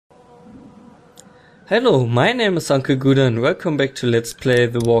Hello, my name is Uncle Ghuda and welcome back to Let's Play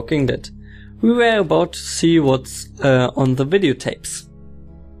The Walking Dead. We were about to see what's on the videotapes.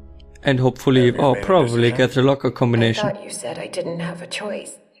 And hopefully, or probably get the locker combination. I thought you said I didn't have a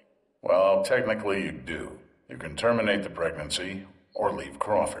choice. Well, technically you do. You can terminate the pregnancy or leave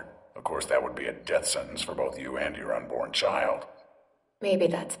Crawford. Of course, that would be a death sentence for both you and your unborn child. Maybe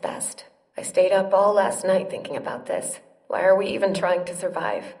that's best. I stayed up all last night thinking about this. Why are we even trying to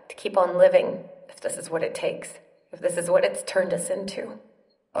survive? To keep on living, if this is what it takes. If this is what it's turned us into.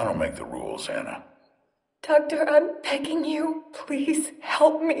 I don't make the rules, Anna. Doctor, I'm begging you. Please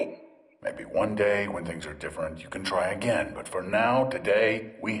help me. Maybe one day, when things are different, you can try again. But for now,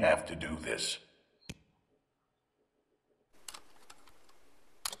 today, we have to do this.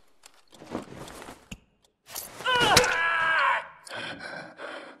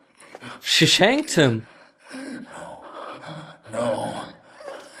 She shanked him. No.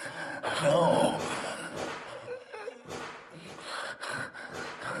 No.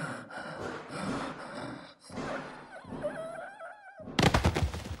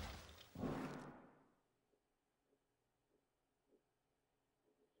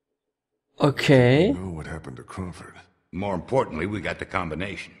 Okay. I know what happened to Crawford. More importantly, we got the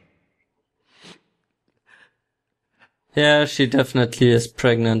combination. Yeah, she definitely is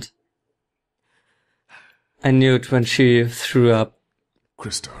pregnant. I knew it when she threw up.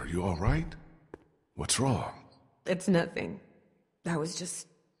 Krista, are you alright? What's wrong? It's nothing. That was just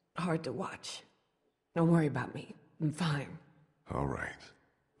hard to watch. Don't worry about me. I'm fine. Alright.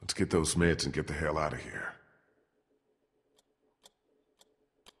 Let's get those meds and get the hell out of here.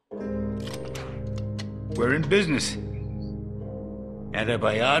 We're in business.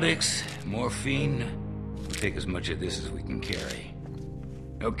 Antibiotics, morphine. We'll take as much of this as we can carry.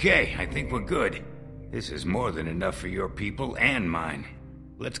 Okay, I think we're good. This is more than enough for your people and mine.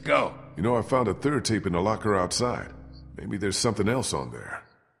 Let's go. You know, I found a third tape in the locker outside. Maybe there's something else on there.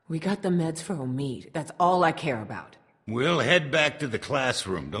 We got the meds for Omid. That's all I care about. We'll head back to the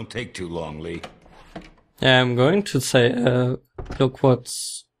classroom. Don't take too long, Lee. Yeah, I'm going to say, look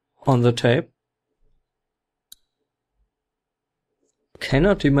what's on the tape.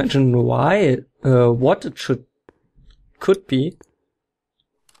 Cannot imagine why, what it could be.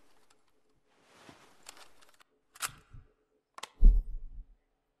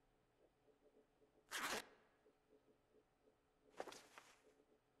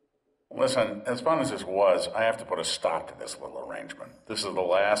 Listen, as fun as this was, I have to put a stop to this little arrangement. This is the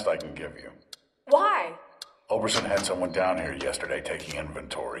last I can give you. Why? Oberson had someone down here yesterday taking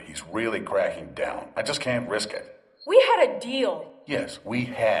inventory. He's really cracking down. I just can't risk it. We had a deal. Yes, we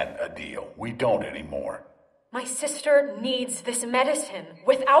had a deal. We don't anymore. My sister needs this medicine.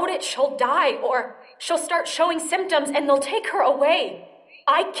 Without it, she'll die, or she'll start showing symptoms and they'll take her away.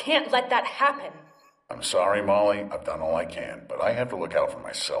 I can't let that happen. I'm sorry, Molly. I've done all I can, but I have to look out for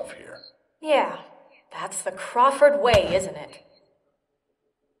myself here. Yeah, that's the Crawford way, isn't it?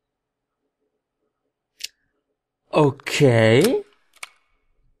 Okay.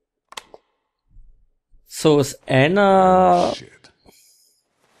 So is Anna... Shit.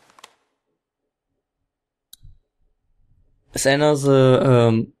 Is Anna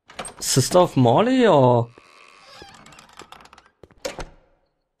the sister of Molly, or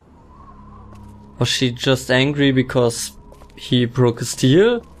was she just angry because he broke his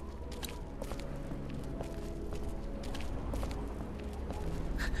deal?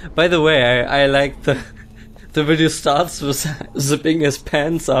 By the way, I like the video starts with zipping his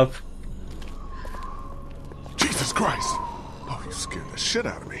pants up. Jesus Christ! Oh, you scared the shit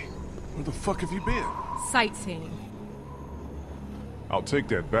out of me. Where the fuck have you been? Sightseeing. I'll take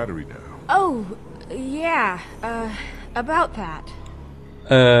that battery now. Oh, yeah, about that.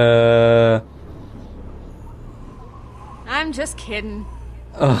 I'm just kidding.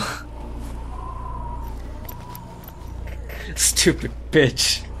 Oh. Stupid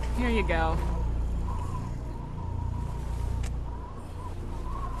bitch. Here you go.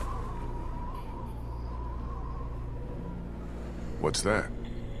 What's that?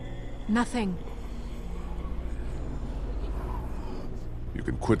 Nothing. You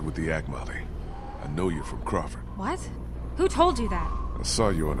can quit with the act, Molly. I know you're from Crawford. What? Who told you that? I saw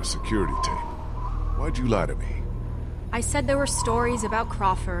you on a security tape. Why'd you lie to me? I said there were stories about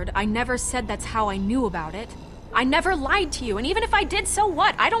Crawford. I never said that's how I knew about it. I never lied to you, and even if I did, so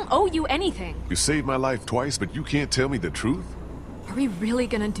what? I don't owe you anything. You saved my life twice, but you can't tell me the truth? Are we really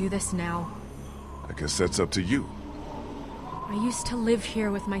gonna do this now? I guess that's up to you. I used to live here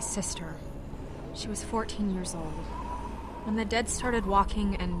with my sister. She was 14 years old. When the dead started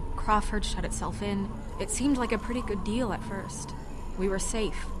walking and Crawford shut itself in, it seemed like a pretty good deal at first. We were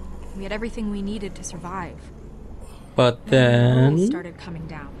safe. We had everything we needed to survive. But The walls then... started coming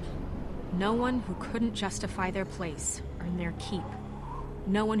down. No one who couldn't justify their place, earn their keep.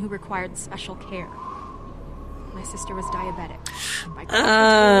 No one who required special care. My sister was diabetic, and by Crawford's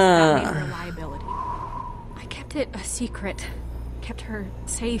rules, that made her a liability. I kept it a secret, kept her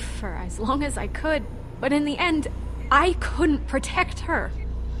safe for as long as I could, but in the end, I couldn't protect her.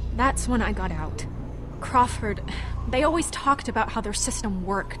 That's when I got out. Crawford, they always talked about how their system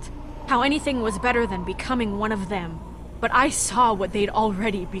worked, how anything was better than becoming one of them, but I saw what they'd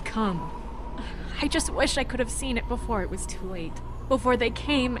already become. I just wish I could have seen it before it was too late, before they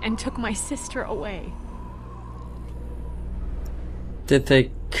came and took my sister away. Did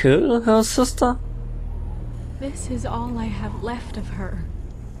they kill her sister? This is all I have left of her.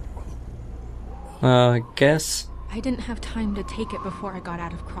 I guess. I didn't have time to take it before I got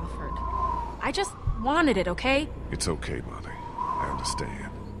out of Crawford. I just wanted it, okay? It's okay, Molly. I understand.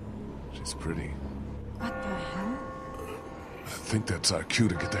 She's pretty. What the hell? I think that's our cue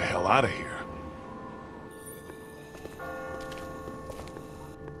to get the hell out of here.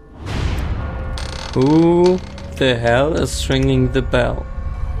 Who the hell is ringing the bell?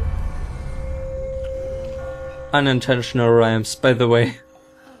 Unintentional rhymes, by the way.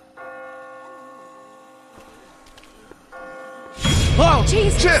 Oh,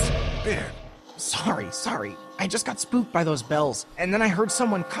 Jesus! Shit! Ben, Sorry. I just got spooked by those bells, and then I heard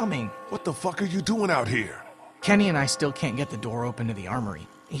someone coming. what the fuck are you doing out here? Kenny and I still can't get the door open to the armory.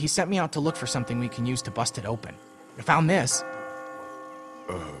 He sent me out to look for something we can use to bust it open. I found this.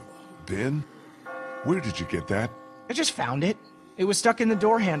 Ben? Where did you get that? I just found it. It was stuck in the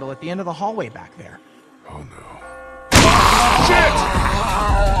door handle at the end of the hallway back there. Oh no.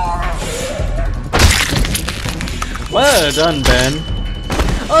 Well done, Ben.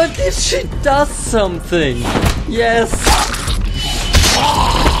 Oh, she does something. Yes.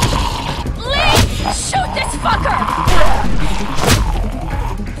 Lee! Shoot this fucker!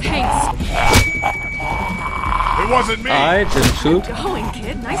 Thanks. It wasn't me! I didn't shoot. Going,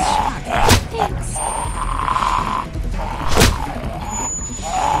 kid. Nice shot. Thanks.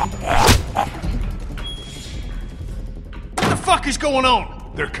 What the fuck is going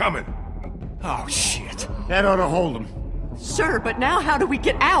on? They're coming. Oh, shit. That ought to hold them. Sure, but now how do we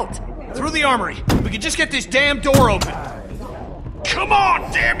get out? Through the armory. We can just get this damn door open. Come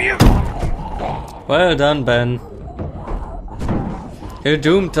on, damn you! Well done, Ben. You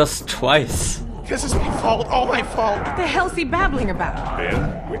doomed us twice. This is my fault, all my fault. What the hell's he babbling about?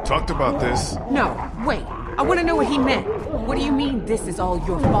 Ben, we talked about this. No, wait. I want to know what he meant. What do you mean this is all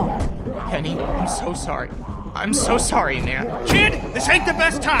your fault? Kenny, I'm so sorry. I'm so sorry, man. Kid, this ain't the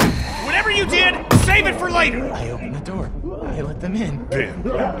best time. Whatever you did, save it for later. I opened the door. I let them in. Ben,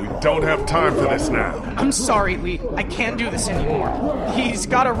 we don't have time for this now. I'm sorry, Lee. I can't do this anymore. He's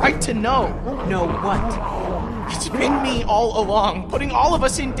got a right to know. Know what? It's been me all along, putting all of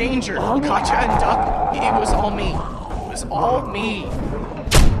us in danger. Katja and Duck, it was all me. It was all me.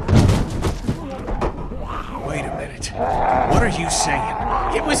 Wait a minute. What are you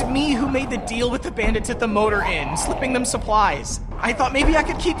saying? It was me who made the deal with the bandits at the motor inn, slipping them supplies. I thought maybe I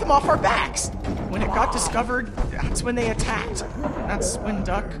could keep them off our backs. When it got discovered, that's when they attacked. That's when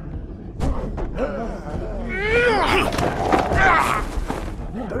Duck...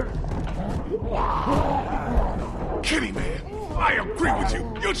 Kitty, man, I agree with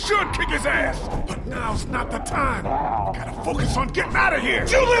you. You should kick his ass. But now's not the time. We gotta focus on getting out of here.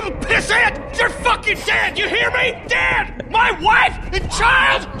 You little pissant! You're fucking dead! You hear me? Dead! My wife and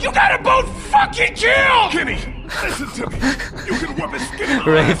child! You gotta both fucking kill! Kenny, listen to me. You can whip his skinny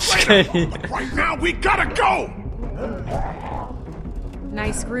Rage ass later, Kenny. but right now we gotta go.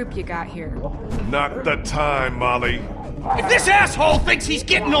 Nice group you got here. Not the time, Molly. If this asshole thinks he's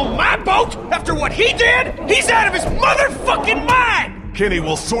getting on my boat after what he did, he's out of his motherfucking mind! Kenny,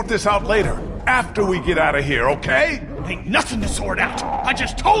 we'll sort this out later. After we get out of here, okay? Ain't nothing to sort out. I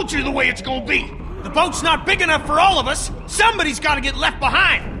just told you the way it's gonna be. The boat's not big enough for all of us. Somebody's gotta get left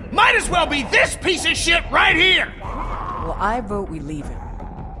behind. Might as well be this piece of shit right here. Well, I vote we leave him.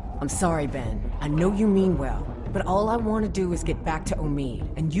 I'm sorry, Ben. I know you mean well, but all I want to do is get back to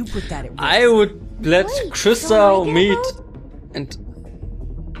Omid, and you put that at risk. I would let Wait, Krista don't I get a meet vote? and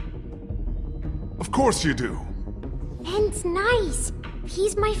Of course you do. Ben's nice.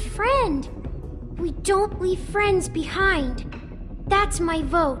 He's my friend. We don't leave friends behind. That's my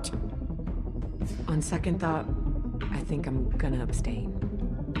vote. On second thought, I think I'm gonna abstain.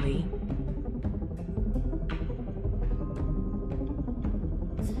 Lee?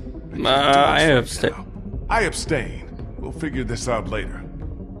 I abstain. I abstain. We'll figure this out later.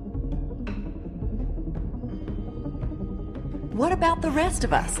 what about the rest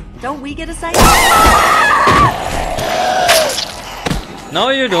of us? Don't we get a say? No,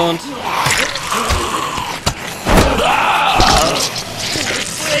 you don't.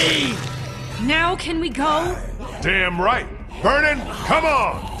 Now can we go? Damn right. Vernon, come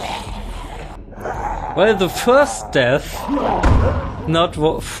on! Well, the first death, not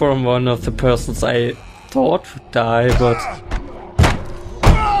from one of the persons I thought would die, but...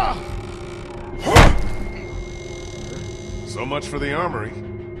 So much for the armory.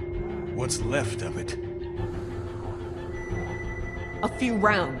 What's left of it? A few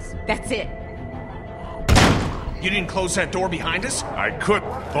rounds. That's it. You didn't close that door behind us? I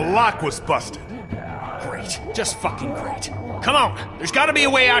couldn't. The lock was busted. Great. Just fucking great. Come on! There's gotta be a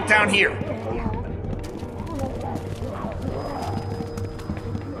way out down here!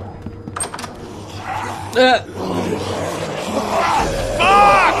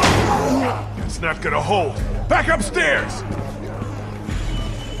 Fuck! It's not gonna hold. Back upstairs!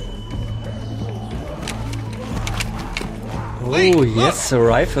 Oh, yes, a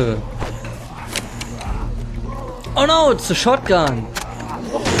rifle. Oh no, it's a shotgun.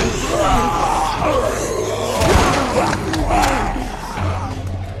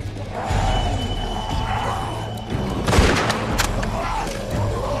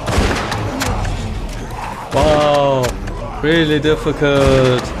 Wow, really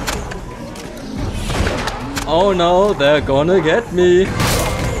difficult. Oh no, they're gonna get me.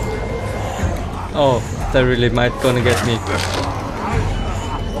 Oh, they really might gonna get me.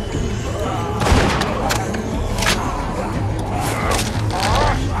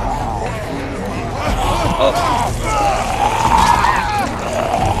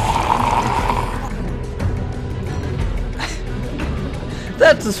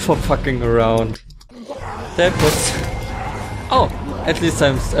 That is for fucking around. That was... Oh, at least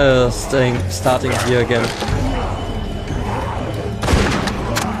I'm starting here again.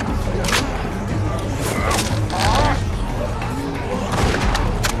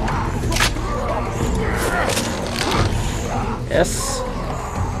 Yes.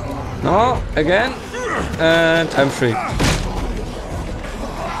 No, again. And I'm free.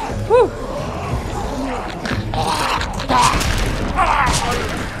 Woo.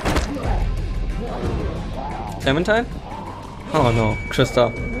 Clementine? Oh no,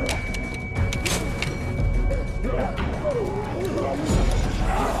 Krista.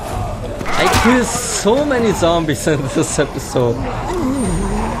 I kill so many zombies in this episode.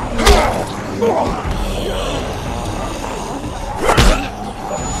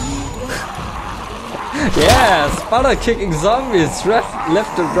 Yeah, Spada kicking zombies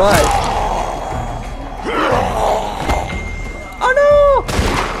left and right. Oh no!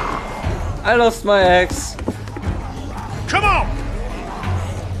 I lost my axe. Come on!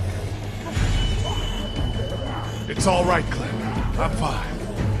 It's all right, Clem. I'm fine.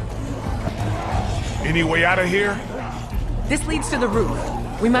 Any way out of here? This leads to the roof.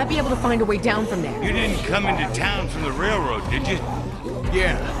 We might be able to find a way down from there. You didn't come into town from the railroad, did you?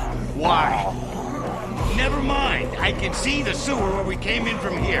 Yeah. Why? Never mind. I can see the sewer where we came in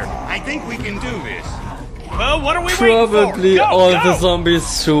from here. I think we can do this. Well, what are we waiting for? Probably Go, all go! the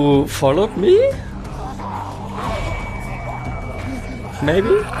zombies who followed me? Maybe?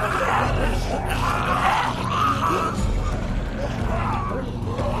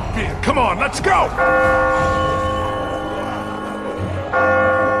 Yeah, come on, let's go!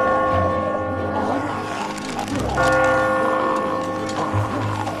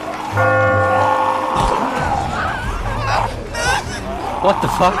 What the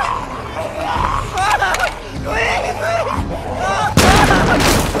fuck?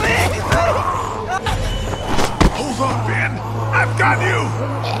 Hold on, Ben! I've got you!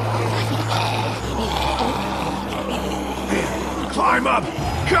 Ben, climb up!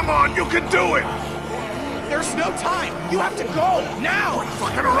 Come on, you can do it! There's no time! You have to go! Now!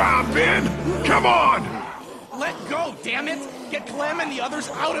 Fucking around, Ben! Come on! Let go, damn it! Get Clem and the others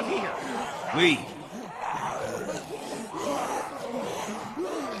out of here! Lee.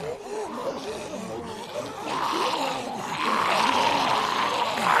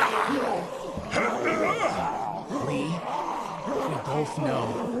 Lee, we both know.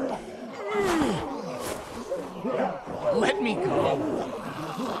 Let me go.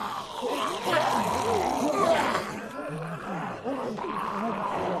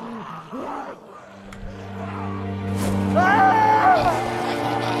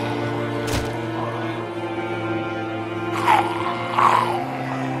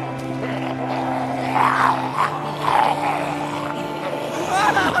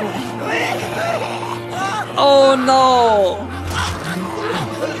 Oh no!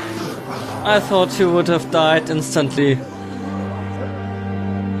 I thought you would have died instantly.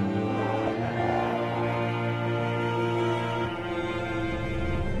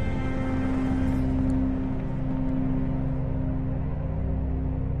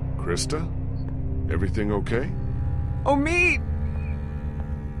 Krista? Everything okay? Omid!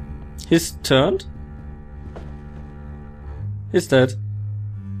 He's turned? He's dead.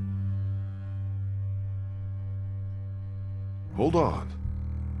 Hold on.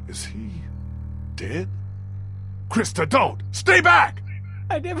 Is he dead? Krista, don't! Stay back!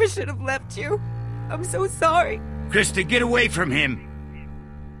 I never should have left you. I'm so sorry. Krista, get away from him!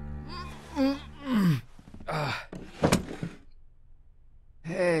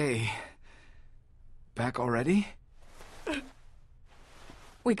 Hey. Back already?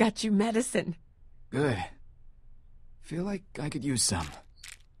 We got you medicine. Good. Feel like I could use some.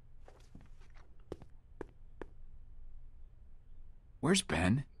 Where's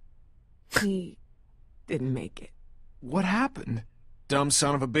Ben? He didn't make it. What happened? Dumb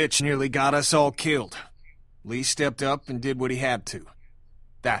son of a bitch nearly got us all killed. Lee stepped up and did what he had to.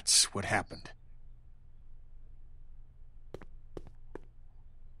 That's what happened.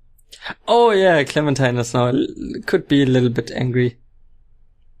 Oh yeah, Clementine is now could be a little bit angry.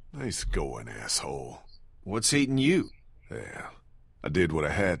 Nice going, asshole. What's eating you? Yeah, I did what I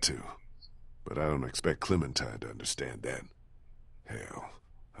had to. But I don't expect Clementine to understand that. Hell,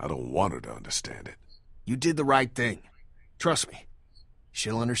 I don't want her to understand it. You did the right thing. Trust me.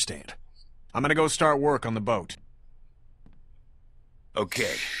 She'll understand. I'm gonna go start work on the boat.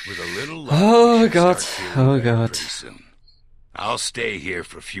 Okay, with a little luck, Oh we should god, start oh feeling better god. pretty soon. I'll stay here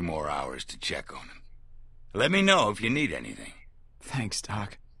for a few more hours to check on him. Let me know if you need anything. Thanks,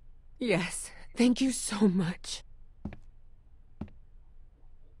 Doc. Yes, thank you so much.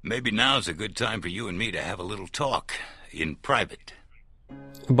 Maybe now's a good time for you and me to have a little talk, in private.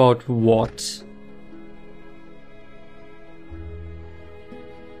 About what?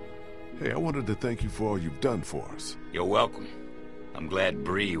 Hey, I wanted to thank you for all you've done for us. You're welcome. I'm glad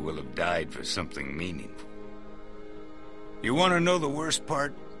Bree will have died for something meaningful. You want to know the worst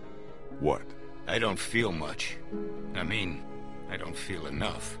part? What? I don't feel much. I mean, I don't feel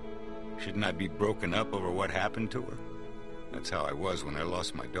enough. Shouldn't I be broken up over what happened to her? That's how I was when I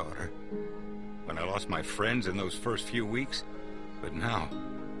lost my daughter. When I lost my friends in those first few weeks. But now,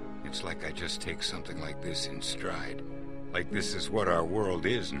 it's like I just take something like this in stride. Like this is what our world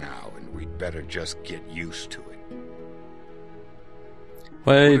is now, and we'd better just get used to it.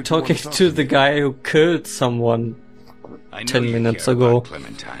 Well, you're talking to the guy who killed someone I know 10 you minutes care ago. about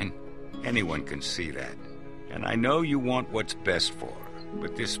Clementine. Anyone can see that. And I know you want what's best for her.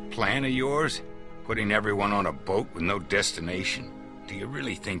 But this plan of yours, putting everyone on a boat with no destination, do you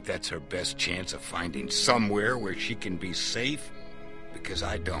really think that's her best chance of finding somewhere where she can be safe? Because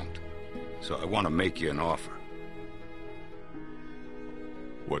I don't. So I want to make you an offer.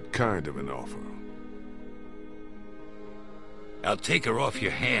 What kind of an offer? I'll take her off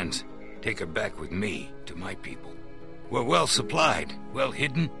your hands, take her back with me to my people. We're well supplied, well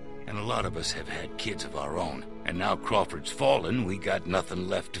hidden, and a lot of us have had kids of our own. And now Crawford's fallen, we got nothing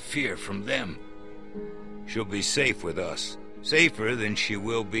left to fear from them. She'll be safe with us. Safer than she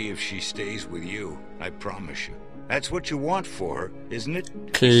will be if she stays with you, I promise you. That's what you want for her, isn't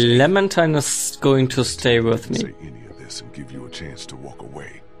it? Clementine is going to stay with me. Say any of this and give you a chance to walk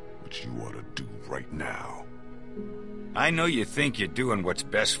away, which you ought to do right now. I know you think you're doing what's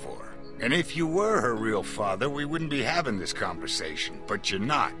best for her. And if you were her real father, we wouldn't be having this conversation. But you're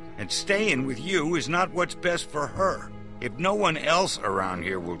not. And staying with you is not what's best for her. If no one else around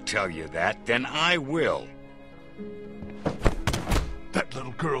here will tell you that, then I will. That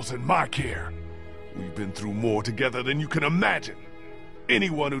little girl's in my care. We've been through more together than you can imagine.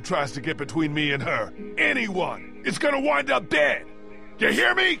 Anyone who tries to get between me and her, anyone, is gonna wind up dead. You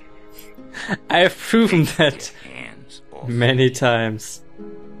hear me? I've proven that many times.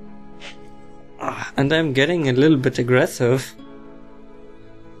 And I'm getting a little bit aggressive.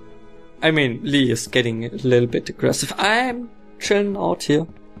 I mean, Lee is getting a little bit aggressive. I'm chilling out here.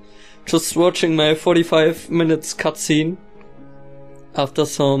 Just watching my 45 minutes cutscene after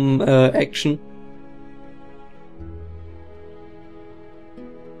some action.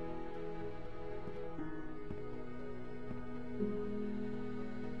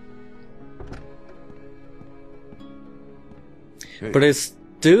 Hey, but I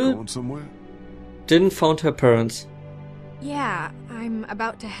still going somewhere? didn't find her parents. Yeah, I'm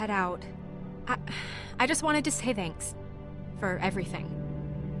about to head out. I just wanted to say thanks for everything.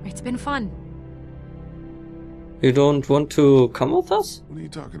 It's been fun. You don't want to come with us? What are you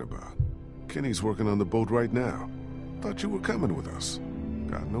talking about? Kenny's working on the boat right now. Thought you were coming with us.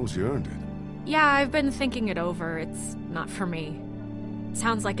 God knows you earned it. Yeah, I've been thinking it over. It's not for me.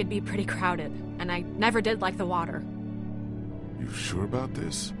 Sounds like it'd be pretty crowded, and I never did like the water. You sure about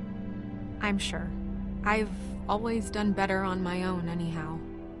this? I'm sure. I've always done better on my own anyhow.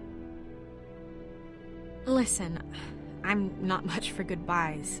 Listen, I'm not much for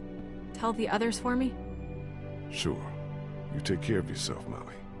goodbyes. Tell the others for me? Sure. You take care of yourself,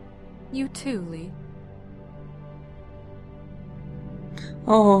 Molly. You too, Lee.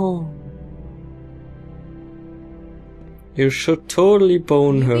 Oh. You should totally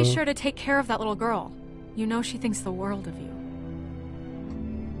bone her. Be sure to take care of that little girl. You know she thinks the world of you.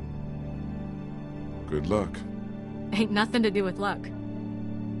 Good luck. Ain't nothing to do with luck.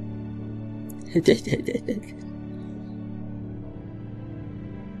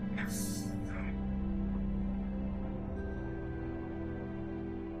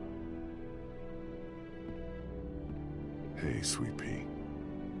 Hey, Sweet Pea.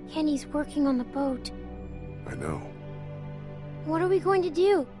 Kenny's working on the boat. I know. What are we going to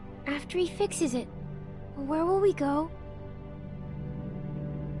do after he fixes it? Where will we go?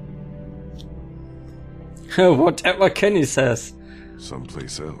 Whatever Kenny says.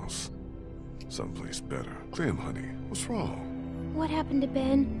 Someplace else. Someplace better. Clem, honey, what's wrong? What happened to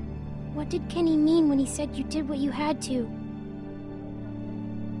Ben? What did Kenny mean when he said you did what you had to?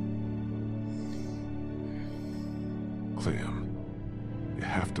 Clem, you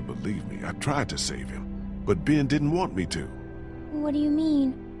have to believe me. I tried to save him, but Ben didn't want me to. What do you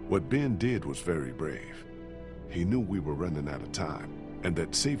mean? What Ben did was very brave. He knew we were running out of time, and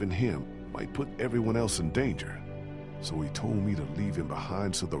that saving him might put everyone else in danger. So he told me to leave him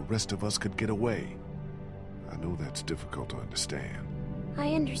behind so the rest of us could get away. I know that's difficult to understand.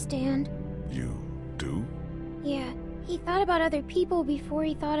 I understand. You do? Yeah, he thought about other people before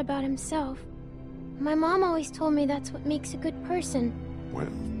he thought about himself. My mom always told me that's what makes a good person. Well,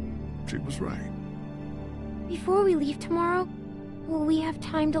 she was right. Before we leave tomorrow, will we have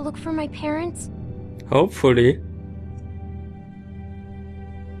time to look for my parents? Hopefully.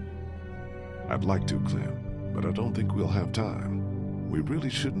 I'd like to, Clem, but I don't think we'll have time. We really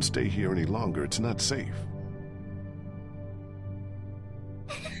shouldn't stay here any longer. It's not safe.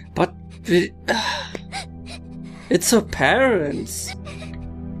 But it's her parents.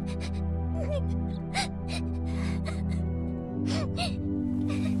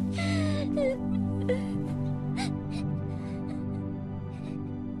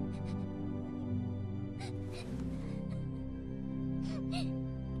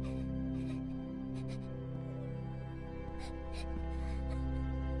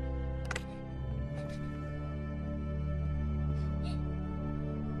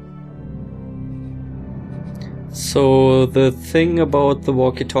 So the thing about the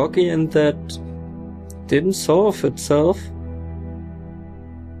walkie-talkie and that didn't solve itself.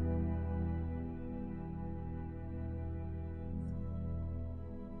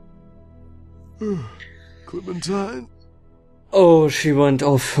 Clementine? Oh, she went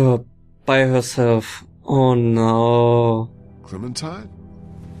off by herself. Oh no. Clementine?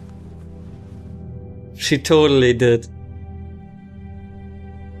 She totally did.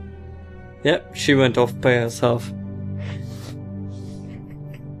 Yep, she went off by herself.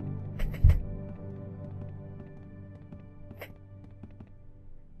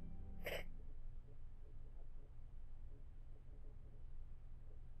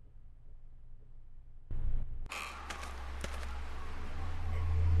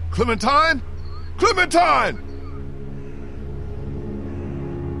 Clementine? Clementine!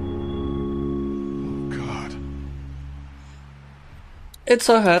 Oh, God. It's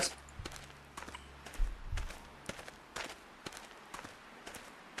her head.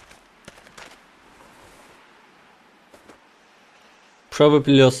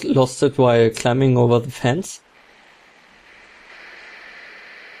 Probably lost it while climbing over the fence.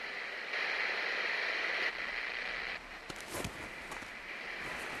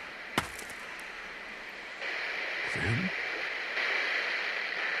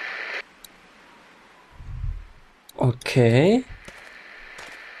 Okay.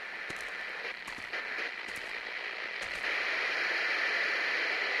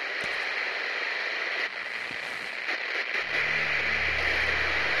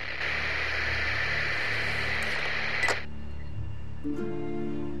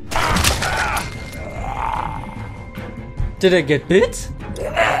 Did I get bit?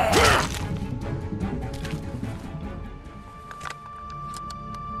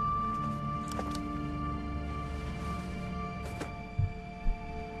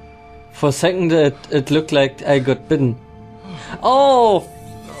 For a second it looked like I got bitten. Oh,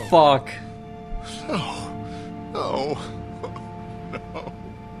 fuck. No. No.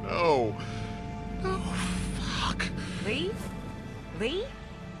 No, fuck. Lee? Lee?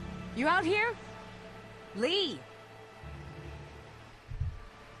 You out here? Lee?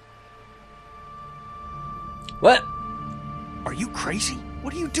 What? Are you crazy?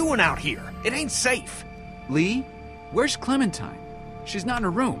 What are you doing out here? It ain't safe. Lee, where's Clementine? She's not in her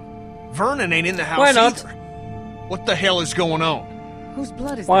room. Vernon ain't in the house Why not? either. What the hell is going on? Whose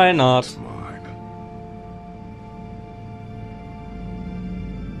blood is Why that? not? Mine.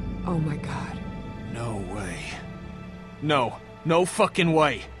 Oh my god. No way. No fucking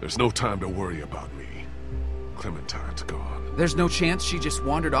way. There's no time to worry about me. Clementine's gone. There's no chance she just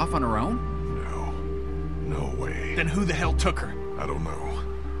wandered off on her own? No way. Then who the hell took her? I don't know.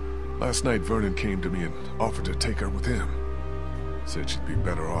 Last night, Vernon came to me and offered to take her with him. Said she'd be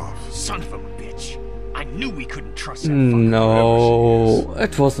better off. Son of a bitch. I knew we couldn't trust that fucker. No,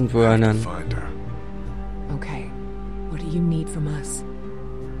 it wasn't Vernon. Find her. Okay. What do you need from us?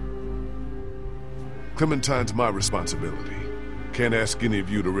 Clementine's my responsibility. Can't ask any of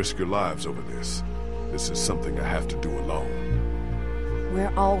you to risk your lives over this. This is something I have to do alone.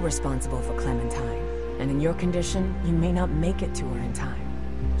 We're all responsible for Clementine. And in your condition, you may not make it to her in time.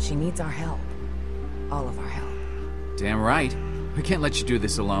 She needs our help. All of our help. Damn right. We can't let you do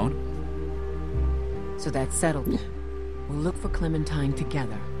this alone. So that's settled. We'll look for Clementine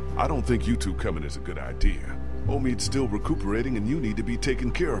together. I don't think you two coming is a good idea. Omid's still recuperating and you need to be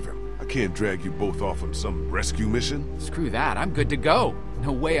taking care of him. I can't drag you both off on some rescue mission. Screw that, I'm good to go.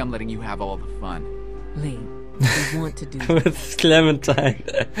 No way I'm letting you have all the fun. Lee, we want to do this. With Clementine.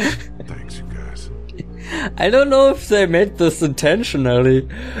 Thanks, you guys. I don't know if they made this intentionally,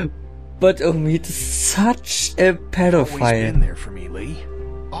 but Omid is such a Always pedophile. been there for me, Lee.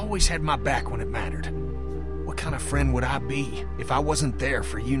 Always had my back when it mattered. What kind of friend would I be if I wasn't there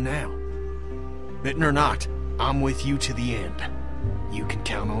for you now? Bitten or not, I'm with you to the end. You can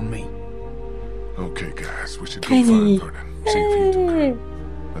count on me. Okay, guys, we should go Penny. find Vernon. See if he took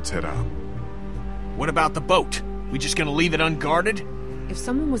her. Let's head out. What about the boat? We just gonna leave it unguarded? If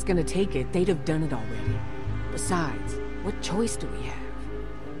someone was gonna take it, they'd have done it already. Besides, what choice do we have?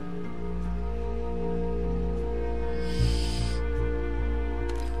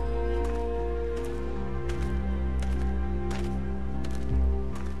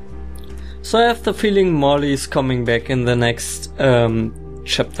 So I have the feeling Molly's coming back in the next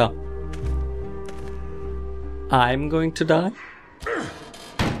chapter. I'm going to die.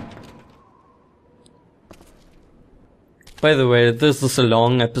 By the way, this is a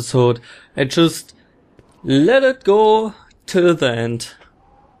long episode. I just let it go till the end.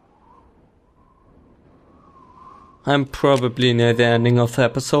 I'm probably near the ending of the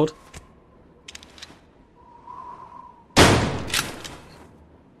episode.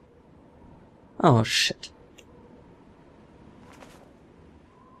 Oh shit.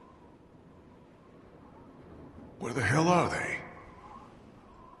 Where the hell are they?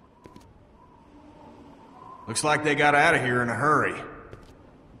 Looks like they got out of here in a hurry.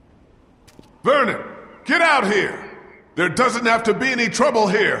 Vernon, get out here! There doesn't have to be any trouble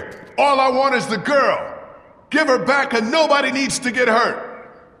here. All I want is the girl. Give her back and nobody needs to get hurt.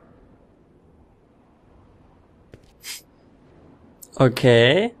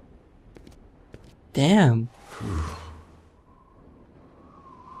 Okay. Damn.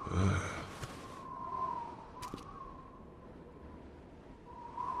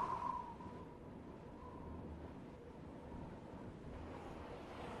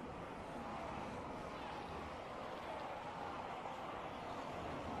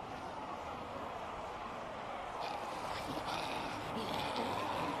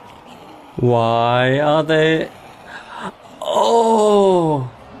 Why are they...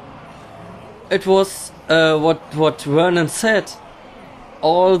 Oh! It was what Vernon said.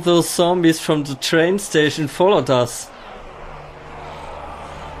 All those zombies from the train station followed us.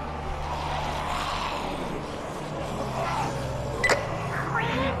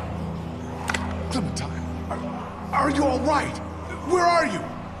 Clementine, are you all right? Where are you?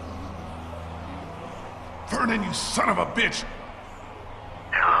 Vernon, you son of a bitch!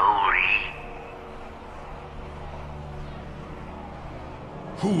 Hello, Lee.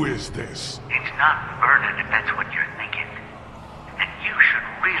 Who is this? It's not Vernon, if that's what you're thinking. And you should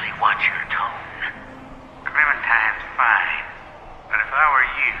really watch your tone. Clementine's fine, but if I were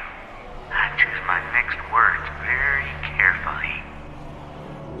you, I'd choose my next words very carefully.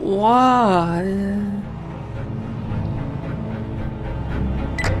 Why?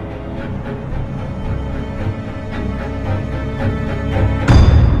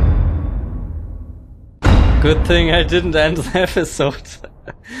 Good thing I didn't end the episode.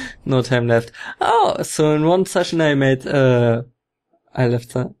 No time left. Oh, so in one session I made, I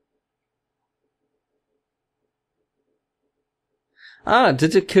left that. Ah,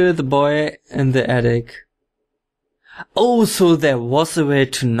 did you kill the boy in the attic? Oh, so there was a way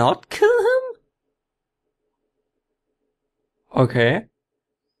to not kill him? Okay.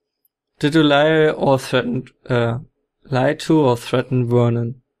 Did you lie to or threaten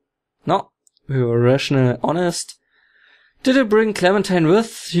Vernon? No, we were rational, honest. Did you bring Clementine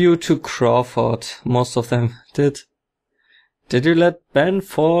with you to Crawford? Most of them did. Did you let Ben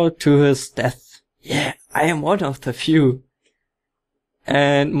fall to his death? Yeah, I am one of the few.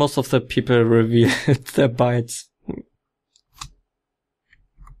 And most of the people revealed their bites.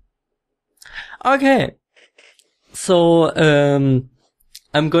 Okay. So,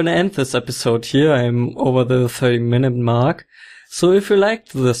 I'm gonna end this episode here. I'm over the 30-minute mark. So if you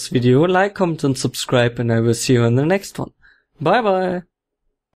liked this video, like, comment and subscribe, and I will see you in the next one. Bye bye!